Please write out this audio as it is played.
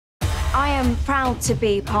I am proud to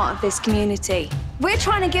be part of this community. We're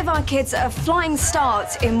trying to give our kids a flying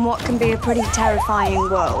start in what can be a pretty terrifying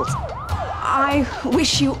world. I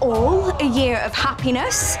wish you all a year of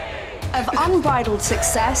happiness, of unbridled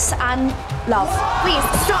success and love. Please,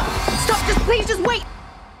 stop! Stop, please, just wait!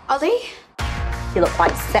 Ollie? You look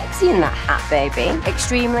quite sexy in that hat, baby.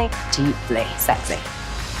 Extremely, deeply sexy.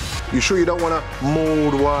 You sure you don't want a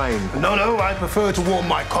mulled wine? No, I prefer to warm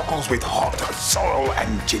my cockles with hot sorrel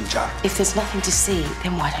and ginger. If there's nothing to see,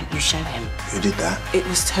 then why don't you show him? Who did that? It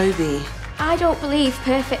was Toby. I don't believe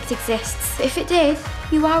perfect exists. If it did,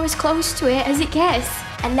 you are as close to it as it gets.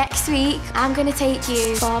 And next week, I'm gonna take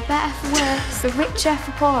you for better, for worse, for richer,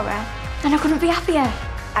 for poorer. And I couldn't be happier.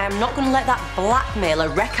 I am not going to let that blackmailer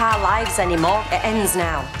wreck our lives anymore. It ends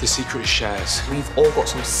now. The secret is shares. We've all got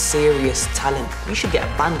some serious talent. We should get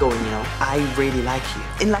a band going, you know. I really like you.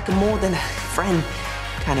 In like a more than a friend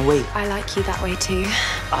kind of way. I like you that way too.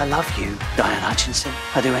 I love you, Diane Hutchinson.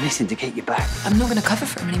 I'd do anything to get you back. I'm not going to cover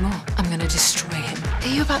for him anymore. I'm going to destroy him. Are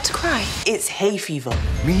you about to cry? It's hay fever.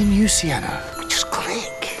 Me and you, Sienna, we just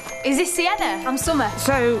click. Is this Sienna? I'm Summer.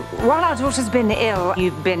 So, while our daughter's been ill,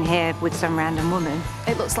 you've been here with some random woman.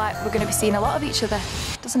 It looks like we're going to be seeing a lot of each other,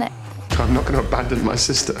 doesn't it? I'm not going to abandon my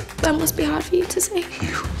sister. That must be hard for you to say.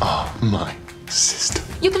 You are my sister.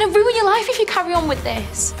 You're gonna ruin your life if you carry on with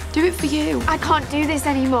this. Do it for you. I can't do this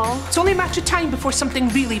anymore. It's only a matter of time before something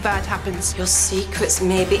really bad happens. Your secrets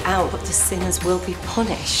may be out, but the sinners will be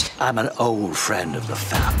punished. I'm an old friend of the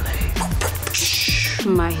family.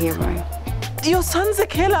 My hero. Your son's a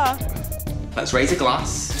killer. Let's raise a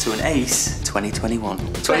glass to an ace 2021.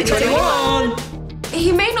 2021!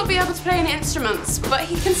 He may not be able to play any instruments, but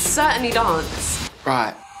he can certainly dance.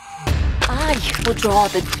 Right. I would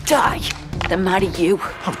rather die than marry you.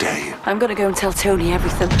 How dare you? I'm going to go and tell Tony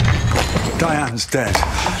everything. Diane's dead.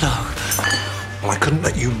 No. Well, I couldn't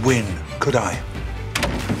let you win, could I?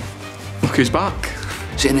 Look who's back.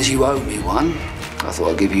 Seeing as you owe me one, I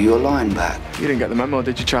thought I'd give you your line back. You didn't get the memo,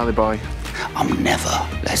 did you, Charlie boy? I'm never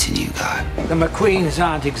letting you go. The McQueens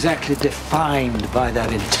aren't exactly defined by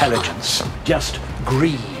their intelligence, just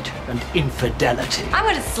greed and infidelity. I'm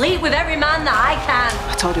going to sleep with every man that I can.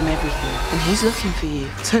 I told him everything, and he's looking for you.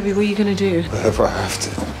 Toby, what are you gonna do? Whatever I have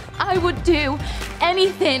to. I would do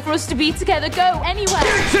anything for us to be together. Go anywhere.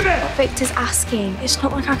 Victor's asking. It's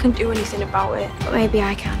not like I can do anything about it, but maybe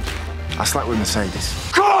I can. I slept with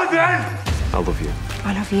Mercedes. Go on, then! I love you.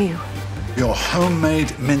 I love you. Your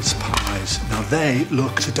homemade mince pies, now they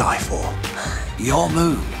look to die for. Your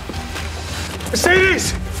move.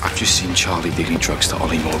 Mercedes! I've just seen Charlie dealing drugs to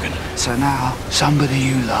Ollie Morgan. So now, somebody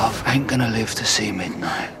you love ain't gonna live to see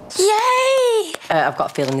midnight. Yay! I've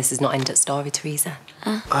got a feeling this is not end at story, Teresa.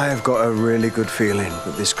 I've got a really good feeling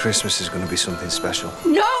that this Christmas is going to be something special.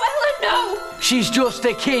 No, Ellen, no! She's just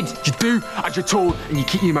a kid. You do as you're told and you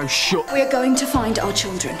keep your mouth shut. We're going to find our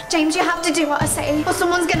children. James, you have to do what I say, or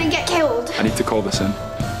someone's gonna get killed. I need to call this in.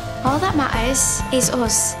 All that matters is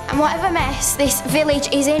us. And whatever mess this village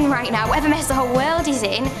is in right now, whatever mess the whole world is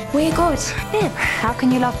in, we're good. Babe, how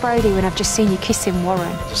can you love Brody when I've just seen you kissing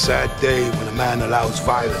Warren? It's a sad day when a man allows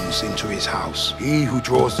violence into his house. He who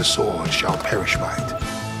draws the sword shall perish by it.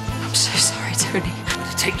 I'm so sorry, Tony. I'm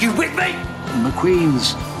gonna take you with me. The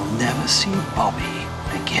McQueens will never see Bobby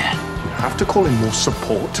again. You have to call in more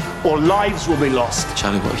support, or lives will be lost.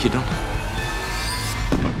 Charlie, what have you done?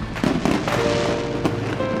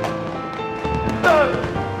 No!